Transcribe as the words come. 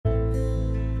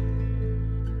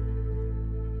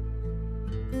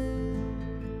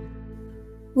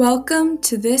Welcome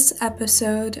to this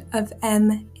episode of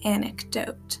M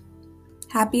Anecdote.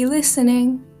 Happy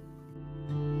listening!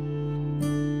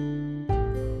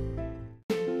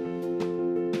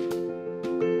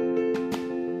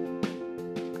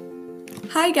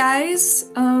 Hi guys,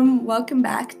 welcome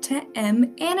back to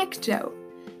M Anecdote.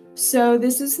 So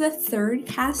this is the third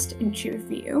cast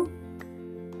interview.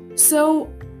 So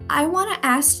I want to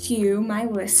ask you, my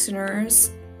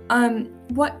listeners,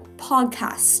 what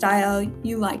podcast style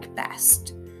you like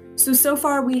best. So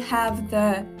far we have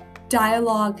the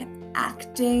dialogue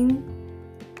acting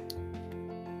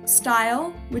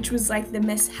style, which was like the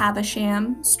Miss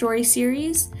Havisham story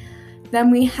series.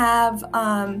 Then we have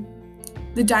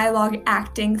the dialogue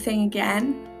acting thing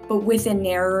again, but with a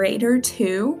narrator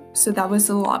too. So that was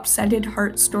the Lopsided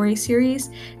Heart story series.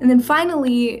 And then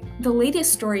finally, the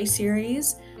latest story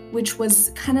series, which was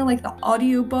kind of like the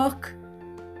audiobook,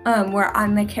 where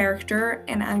I'm the character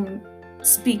and I'm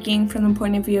speaking from the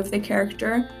point of view of the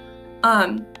character,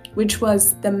 which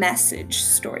was the Message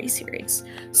story series.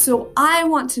 So I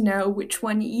want to know which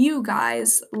one you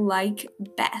guys like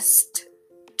best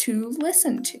to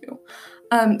listen to.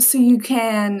 So you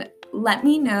can let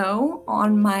me know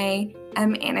on my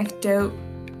Anecdote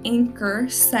Anchor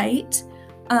site.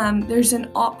 There's an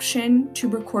option to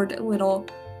record a little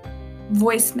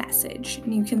voice message,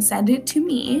 and you can send it to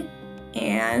me.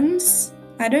 And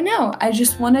I don't know, I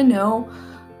just want to know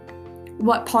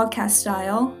what podcast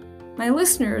style my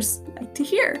listeners like to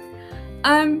hear.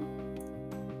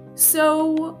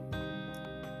 So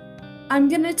I'm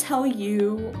gonna tell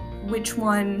you which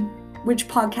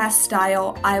podcast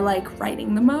style I like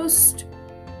writing the most,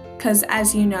 because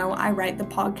as you know, I write the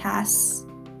podcasts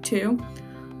too.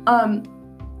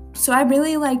 So I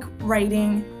really like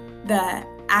writing the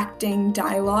acting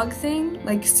dialogue thing,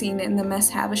 like seen in the Miss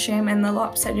Havisham and the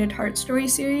Lopsided Heart story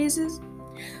series.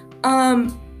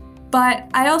 But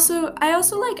I also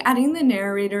like adding the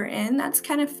narrator in. That's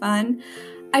kind of fun.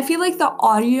 I feel like the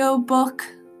audiobook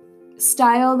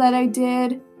style that I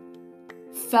did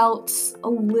felt a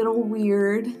little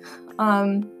weird.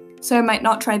 So I might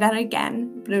not try that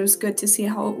again, but it was good to see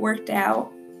how it worked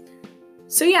out.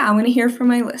 So yeah, I want to hear from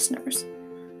my listeners.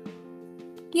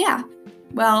 Yeah,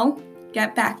 well,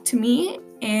 get back to me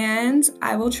and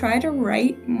I will try to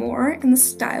write more in the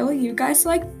style you guys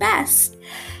like best.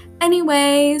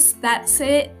 Anyways, that's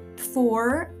it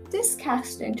for this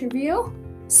cast interview.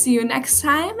 See you next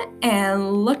time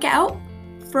and look out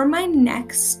for my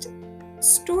next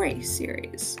story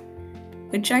series,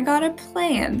 which I got a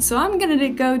plan. So I'm gonna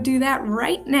go do that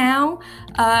right now.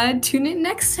 Tune in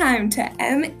next time to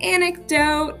M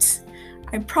Anecdote.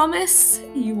 I promise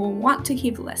you will want to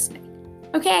keep listening.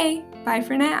 Okay, bye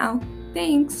for now.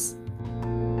 Thanks.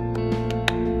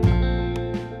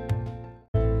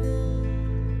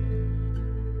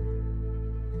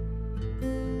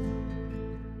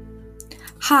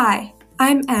 Hi,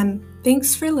 I'm Em.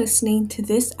 Thanks for listening to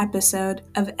this episode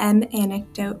of M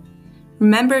Anecdote.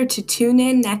 Remember to tune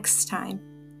in next time.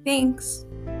 Thanks.